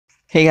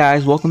Hey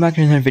guys, welcome back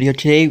to another video.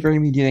 Today we're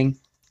going to be doing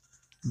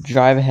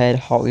Drive Ahead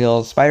Hot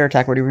Wheels Spider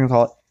Attack, whatever you're going to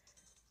call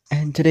it.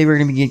 And today we're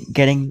going to be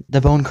getting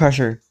the Bone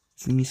Crusher.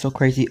 It's going to be so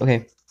crazy.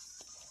 Okay,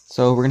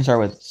 so we're going to start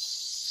with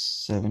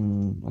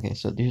 7. Okay,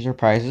 so these are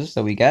prizes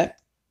that we get.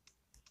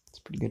 It's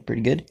pretty good,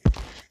 pretty good.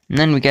 And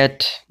then we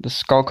get the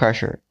Skull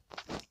Crusher.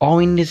 All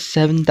we need is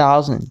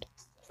 7,000.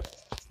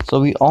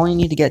 So we only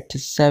need to get to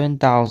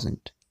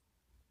 7,000.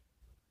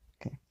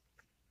 Okay,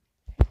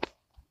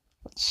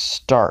 let's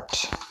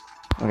start.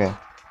 Okay.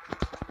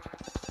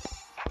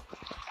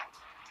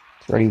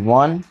 Ready,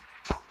 1,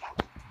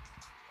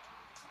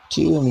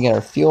 2, and we get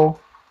our fuel.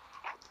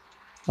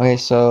 Okay,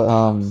 so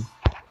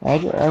I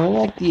really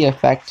like the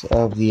effect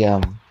of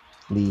the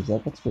leaves.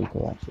 That's pretty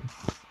cool, actually.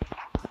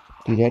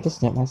 Dude, did I just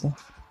snap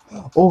myself?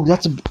 Oh,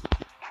 that's a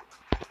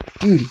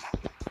dude.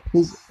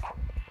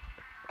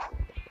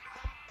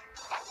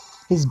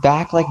 His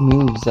back like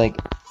moves like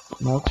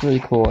that looks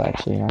really cool,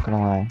 actually. Not gonna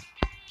lie.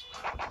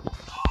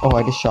 Oh,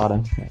 I just shot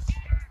him.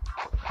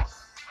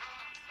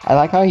 I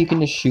like how you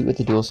can just shoot with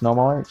the dual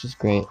snowballer. It's just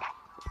great.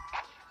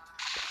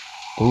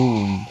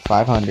 Boom,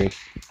 500.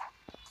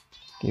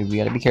 Okay, we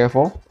gotta be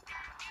careful.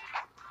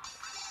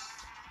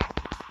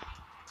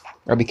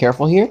 Gotta be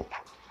careful here.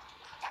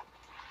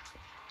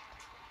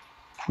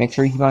 Make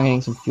sure you keep on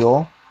getting some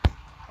fuel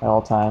at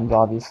all times,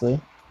 obviously.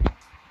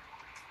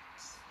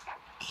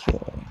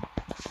 Okay.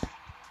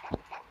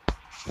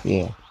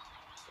 Yeah.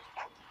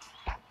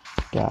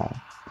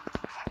 Die.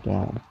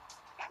 Down.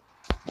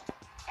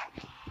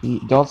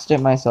 Don't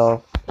stip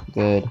myself.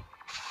 Good.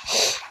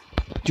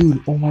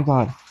 Dude, oh my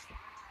god.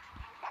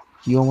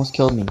 You almost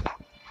killed me.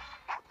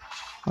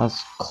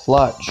 That's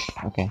clutch.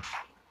 Okay.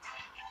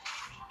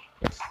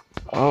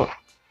 Oh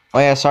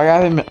yeah, sorry I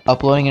haven't been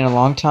uploading in a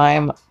long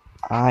time.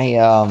 I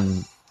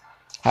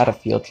had a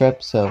field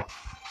trip, so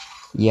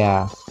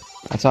yeah.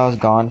 That's why I was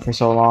gone for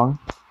so long.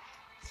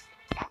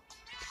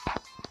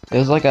 It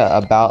was like it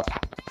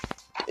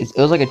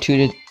was like a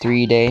 2 to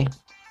 3 day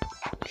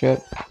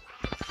trip.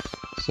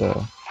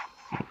 So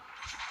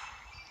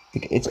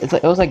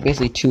it was like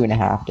basically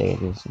 2.5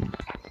 days or something.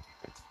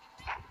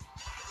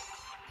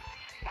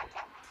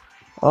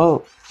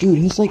 Oh, dude,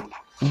 he's like,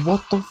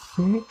 what the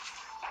frick?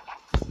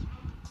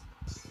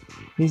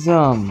 He's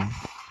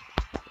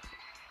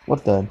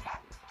what the?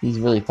 He's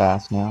really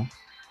fast now.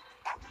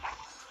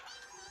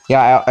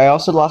 Yeah, I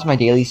also lost my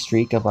daily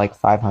streak of like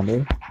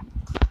 500.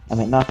 I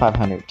mean, not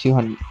 500,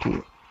 200,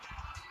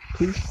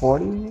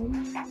 240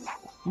 maybe? I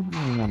don't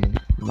remember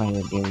what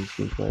my daily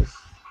streak was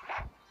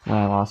when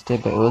I lost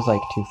it, but it was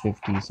like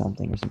 250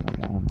 something or something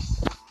like that. I don't know.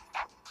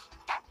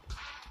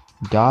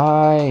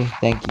 Die!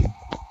 Thank you.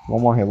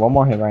 One more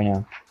hit right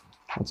now.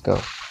 Let's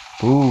go.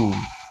 Boom.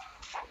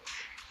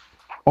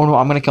 Oh no,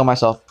 I'm gonna kill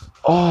myself.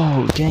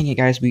 Oh, dang it,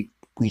 guys, we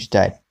just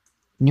died.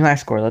 New high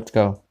score, let's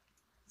go.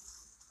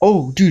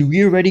 Oh, dude,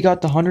 we already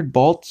got the 100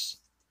 bolts.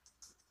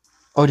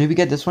 Oh, did we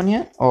get this one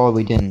yet? Oh,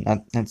 we didn't.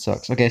 That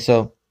sucks. Okay,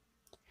 so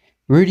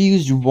we already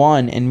used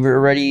 1, and we're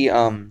already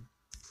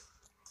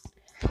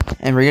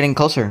and we're getting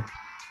closer,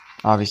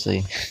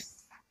 obviously.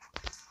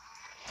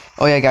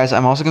 Oh yeah, guys,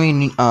 I'm also gonna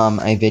be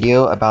a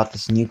video about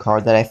this new car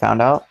that I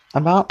found out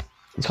about.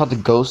 It's called the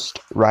Ghost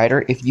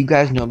Rider. If you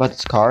guys know about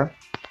this car,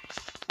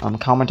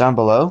 comment down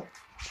below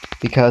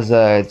because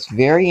it's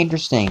very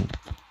interesting.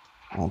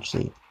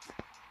 Actually,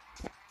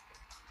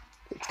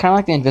 it's kind of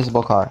like the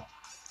invisible car.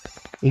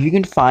 If you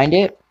can find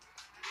it,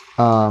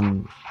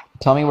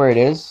 tell me where it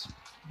is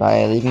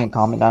by leaving a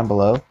comment down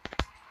below.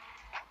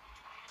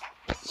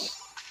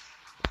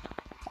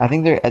 I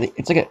think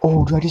it's like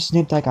oh, dude, I just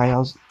snipped that guy.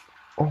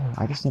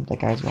 I just snipped that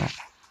guy as well.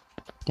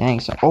 Dang,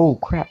 so, oh,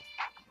 crap.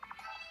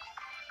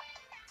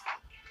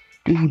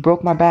 Dude, he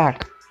broke my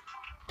back.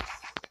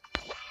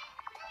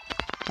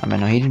 I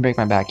mean, no, he didn't break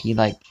my back. He,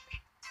 like,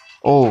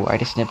 oh, I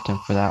just snipped him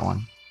for that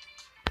one.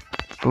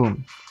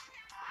 Boom.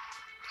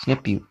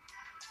 Snip you.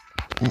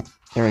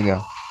 There we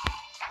go.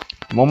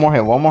 One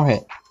more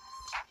hit.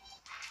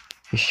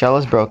 His shell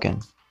is broken.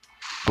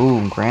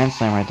 Boom, grand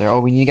slam right there. Oh,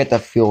 we need to get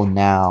that fuel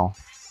now.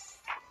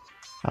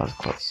 That was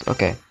close.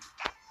 Okay.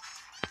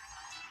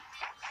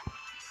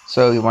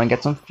 So we want to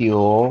get some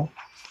fuel.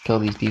 Kill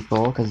these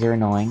people because they're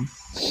annoying.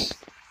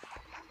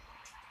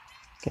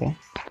 Okay.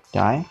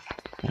 Die.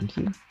 Thank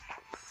you.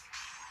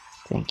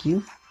 Thank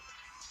you.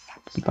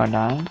 Keep on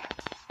dying.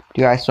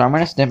 Dude, I swear I'm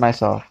gonna snip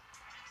myself.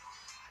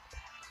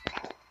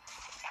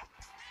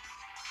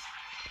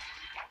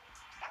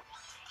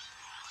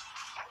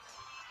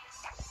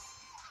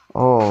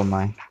 Oh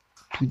my.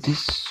 Dude,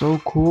 this is so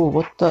cool.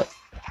 What the?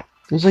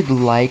 There's like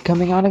light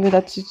coming out of it.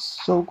 That's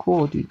just so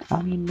cool, dude. I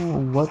don't even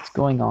know what's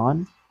going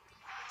on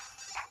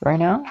right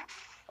now.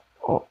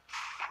 Oh.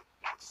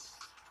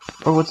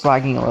 Or what's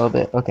lagging a little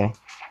bit. Okay.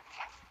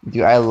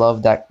 Dude, I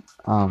love that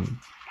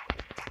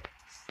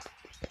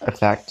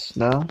effect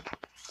though.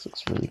 This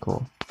looks really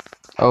cool.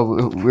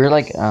 Oh, we're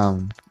like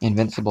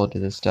invincible to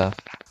this stuff.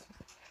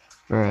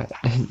 For a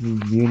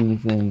uni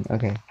thing.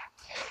 Okay.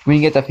 We need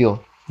to get that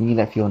fuel. We need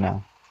that fuel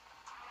now.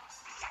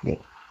 Good.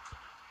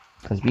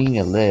 Because we need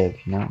to live,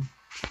 you know?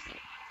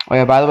 Oh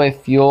yeah, by the way,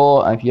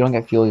 fuel, if you don't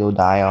get fuel, you'll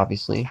die,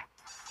 obviously.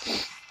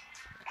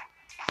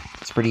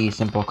 It's a pretty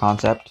simple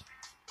concept.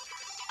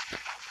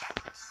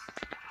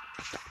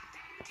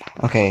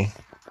 Okay.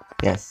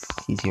 Yes,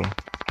 he's here.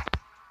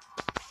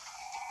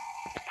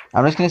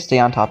 I'm just gonna stay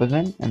on top of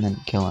him and then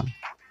kill him.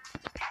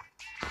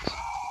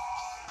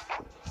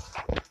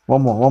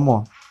 One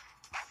more.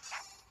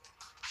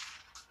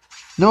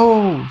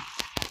 No!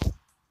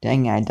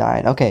 Dang, I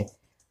died. Okay.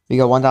 We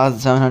got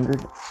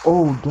 1,700.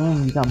 Oh,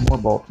 dang, we got more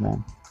bolts,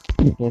 man.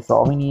 Okay, so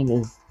all we need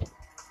is...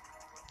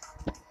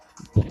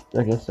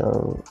 Okay,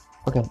 so...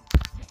 Okay.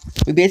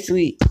 We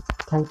basically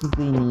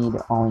technically need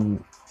only,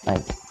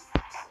 like...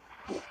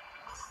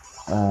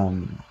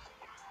 3,000...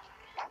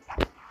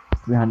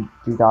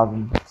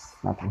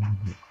 Not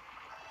 300.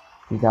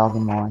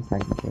 3,000 more,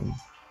 technically.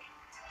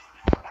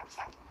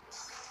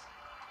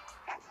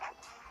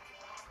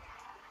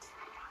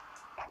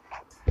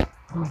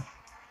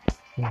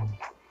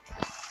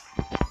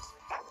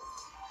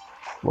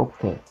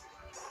 Okay.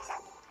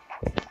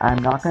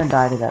 I'm not gonna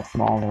die to that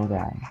small little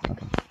guy.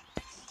 Okay.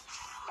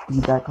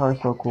 Dude, that car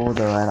is so cool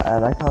though. I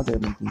like how they're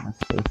making us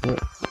safe it.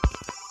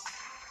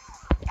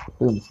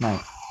 Boom,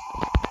 snipe.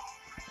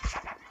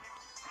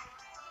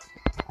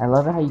 I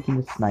love it how you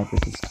can just snipe with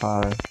this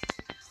car.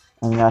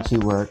 And it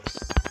actually works.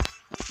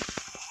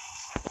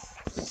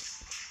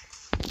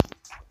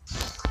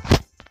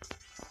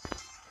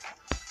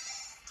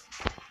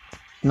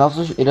 And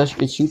also,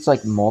 it shoots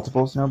like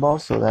multiple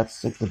snowballs, so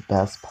that's like the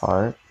best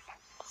part.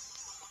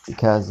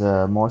 Because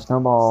more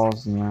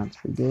snowballs, you know, it's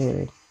pretty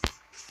good.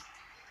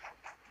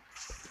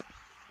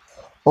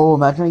 Oh,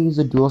 imagine I use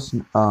a dual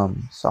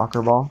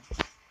soccer ball.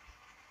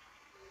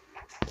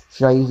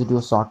 Should I use a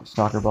dual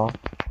soccer ball?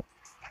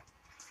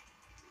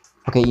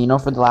 Okay, you know,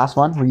 for the last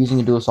one, we're using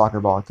a dual soccer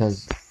ball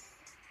because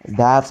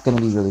that's gonna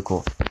be really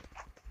cool.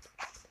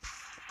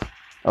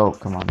 Oh,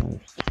 come on,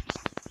 move.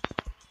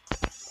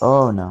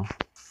 Oh no.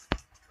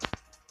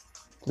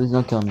 Please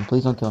don't kill me.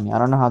 Please don't kill me. I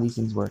don't know how these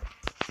things work.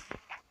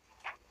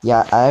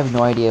 Yeah, I have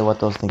no idea what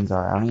those things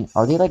are. I mean,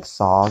 are they like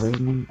saws or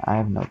something? I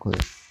have no clue.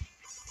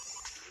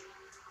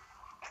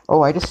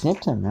 Oh, I just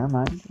snipped him. Never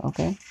mind.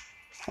 Okay.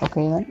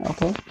 Okay then.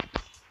 Okay.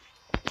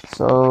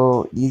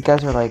 So, these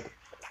guys are like...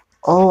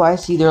 Oh, I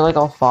see. They're like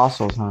all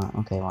fossils, huh?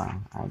 Okay, wow.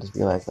 I just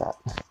realized that.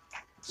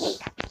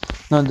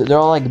 No, they're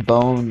all like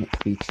bone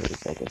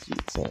creatures, I guess you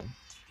could say.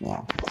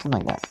 Yeah, something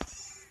like that.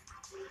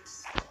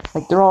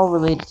 Like, they're all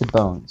related to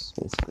bones,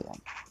 basically, I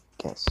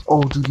guess.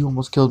 Oh, dude, he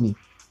almost killed me.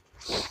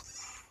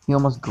 He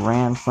almost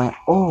grand slam.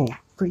 Oh,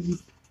 freaky.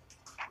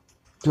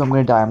 Dude, I'm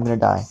gonna die. I'm gonna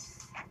die.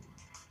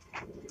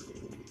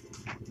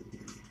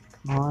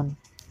 Come on.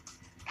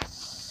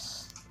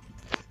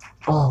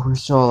 Oh, we're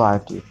still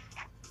alive, dude.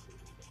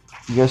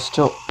 You're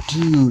still...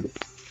 Dude.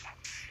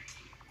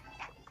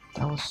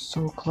 That was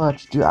so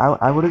clutch. Dude,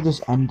 I would have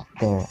just ended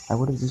there. I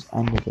would have just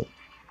ended it.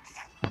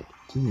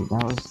 Dude,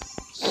 that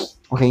was...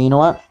 Okay, you know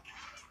what?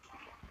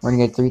 We're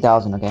gonna get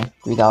 3,000, okay?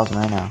 3,000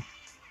 right now.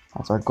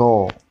 That's our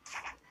goal.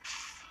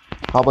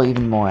 Probably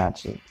even more,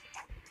 actually.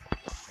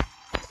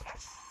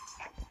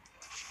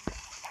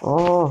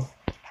 Oh.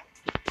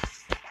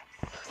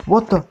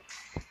 What the?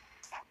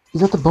 Is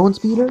that the bone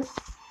speeder?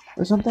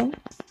 Or something?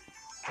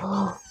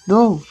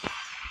 No!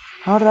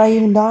 How did I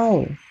even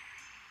die?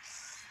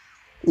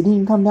 It didn't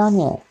even come down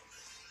yet.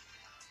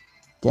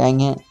 Dang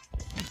it.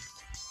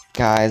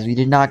 Guys, we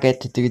did not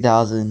get to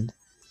 3,000.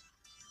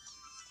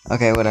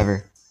 Okay,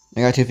 whatever. I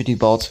got 250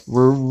 bolts.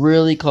 We're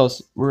really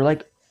close. We're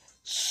like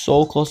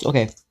so close.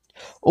 Okay.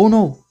 Oh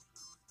no!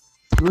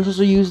 We're supposed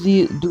to use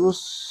the dual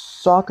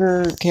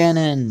soccer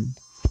cannon.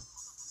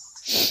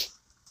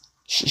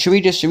 Should we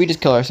just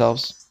kill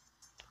ourselves?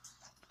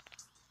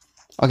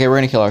 Okay, we're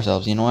gonna kill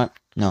ourselves. You know what?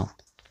 No.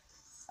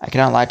 I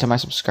cannot lie to my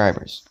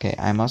subscribers. Okay,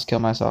 I must kill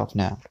myself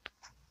now.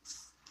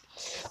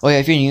 Oh yeah,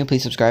 if you're new,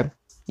 please subscribe.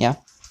 Yeah.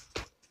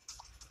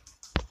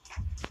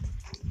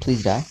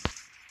 Please die.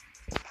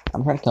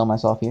 I'm trying to kill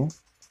myself here.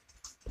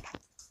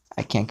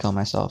 I can't kill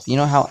myself. You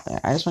know how...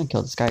 I just want to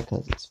kill this guy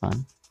because it's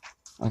fun.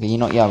 Okay, you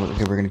know... Yeah,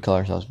 we're gonna kill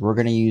ourselves. We're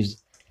gonna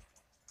use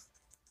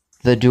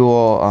the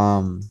dual,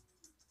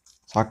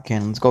 soccer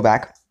cannon. Let's go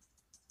back.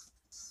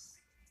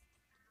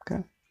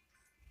 Okay.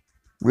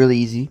 Really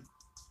easy.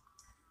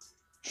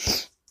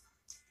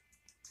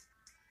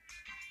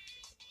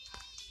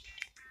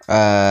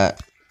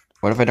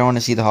 What if I don't want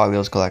to see the Hot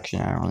Wheels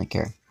collection? I don't really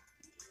care.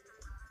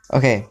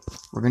 Okay,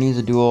 we're gonna use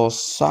a dual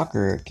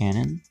soccer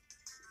cannon.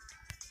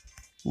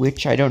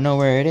 Which I don't know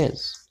where it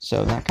is.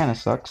 So that kind of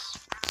sucks.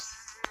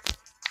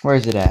 Where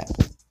is it at?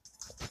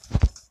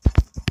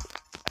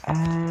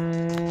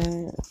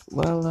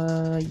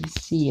 Well, you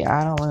see,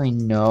 I don't really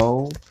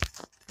know.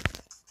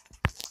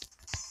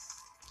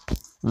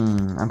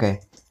 Okay.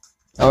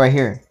 Oh, right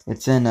here.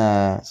 It's in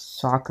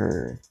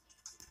soccer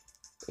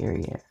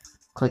area.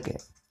 Click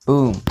it.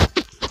 Boom.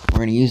 We're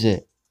gonna use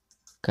it.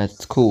 Cause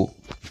it's cool.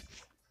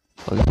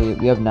 Okay,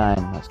 we have 9.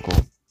 That's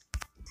cool.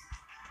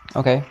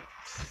 Okay.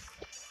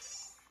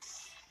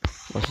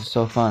 This is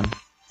so fun.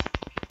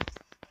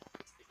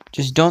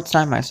 Just don't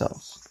snipe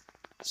myself.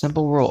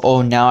 Simple rule.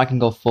 Oh, now I can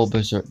go full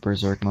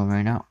berserk mode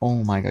right now.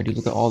 Oh my god, dude,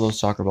 look at all those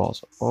soccer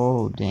balls.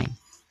 Oh dang.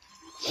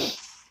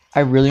 I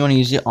really want to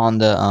use it on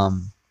the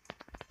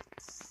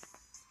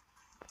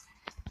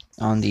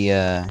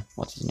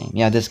what's his name?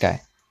 Yeah, this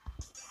guy.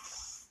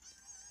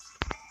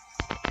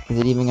 Is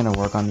it even gonna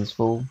work on this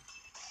fool?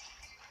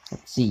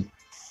 Let's see.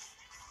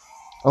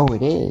 Oh,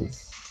 it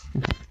is.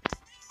 Of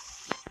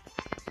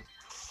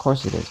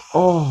course it is.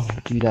 Oh,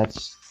 dude,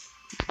 that's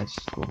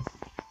cool.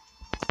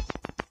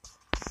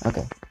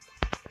 Okay,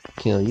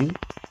 kill you.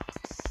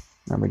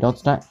 Remember, don't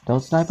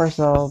snipe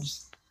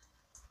ourselves.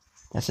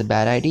 That's a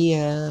bad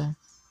idea.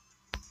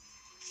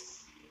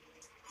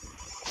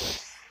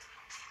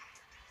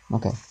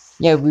 Okay.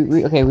 Yeah,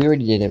 we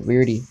already did it. We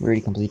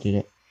already completed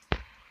it.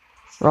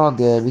 We're all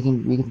good. We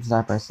can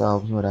snipe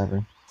ourselves,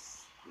 whatever.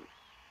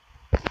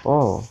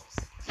 Oh,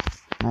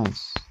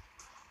 nice.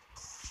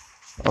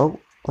 Oh,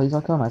 please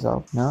don't kill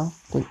myself. No,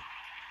 please.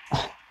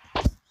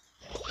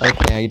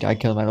 Okay, I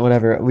killed myself.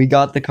 Whatever. We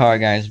got the car,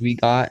 guys. We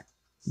got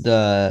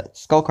the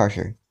Skull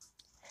Crusher.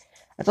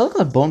 I thought it was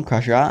called Bone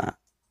Crusher. I'm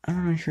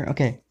not sure.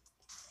 Okay.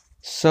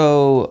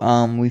 So,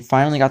 we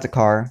finally got the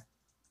car.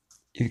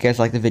 If you guys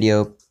like the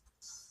video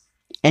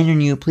and you're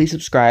new, please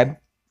subscribe.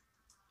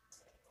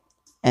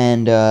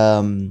 And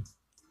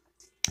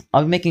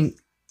I'll be making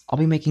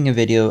a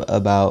video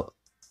about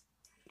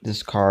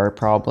this car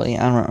probably.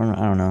 I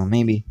don't know.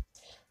 Maybe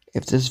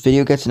if this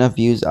video gets enough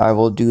views, I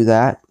will do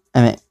that.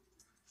 I mean,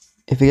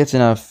 if it gets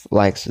enough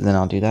likes, then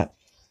I'll do that.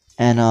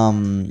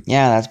 And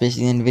yeah, that's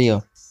basically the end of the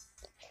video.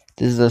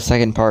 This is the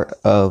second part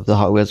of the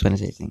Hot Wheels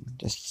Wednesday thing.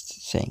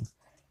 Just saying.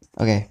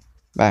 Okay,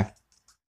 bye.